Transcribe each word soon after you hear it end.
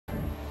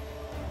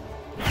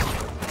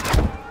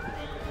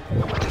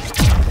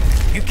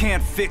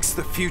can't fix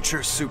the future,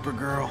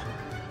 Supergirl.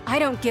 I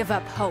don't give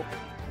up hope.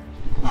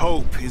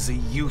 Hope is a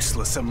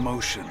useless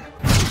emotion.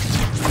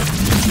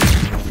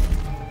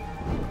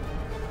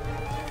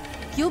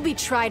 You'll be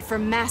tried for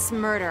mass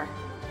murder.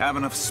 Have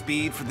enough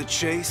speed for the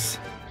chase?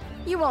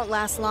 You won't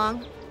last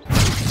long.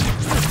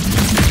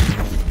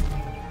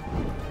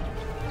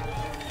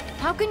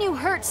 How can you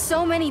hurt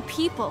so many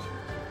people?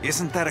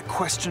 Isn't that a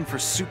question for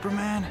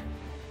Superman?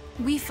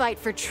 We fight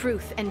for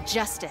truth and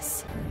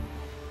justice.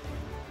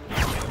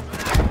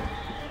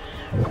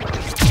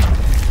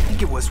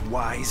 Think it was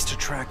wise to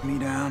track me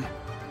down?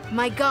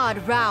 My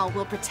god, Rao,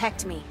 will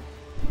protect me.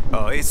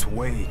 Oh, it's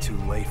way too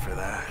late for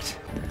that.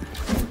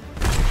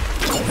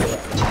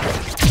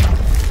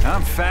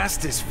 I'm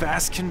fast as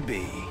fast can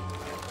be.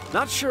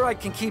 Not sure I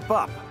can keep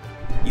up.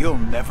 You'll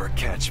never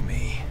catch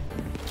me.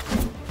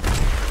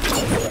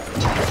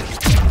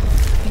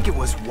 Think it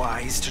was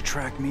wise to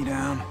track me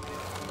down?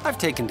 I've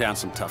taken down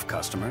some tough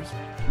customers.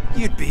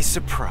 You'd be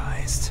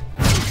surprised.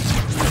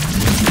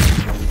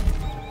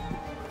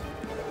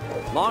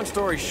 Long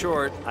story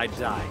short, I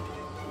died.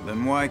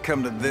 Then why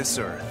come to this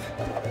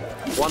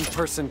Earth? One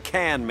person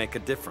can make a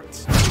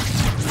difference.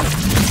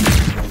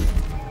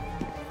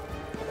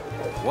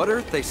 What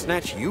Earth they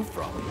snatch you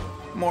from?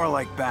 More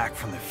like back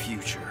from the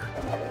future.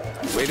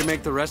 Way to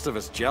make the rest of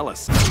us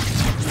jealous.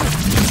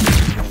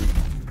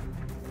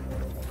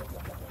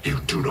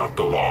 You do not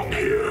belong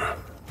here.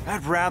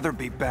 I'd rather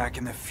be back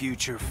in the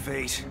future,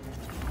 Fate.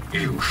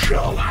 You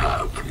shall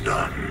have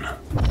none.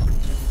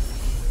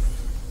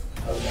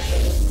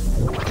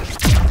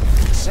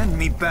 Send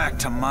me back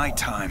to my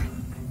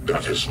time.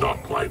 That is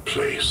not my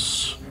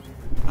place.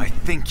 I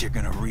think you're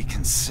gonna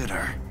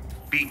reconsider.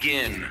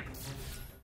 Begin.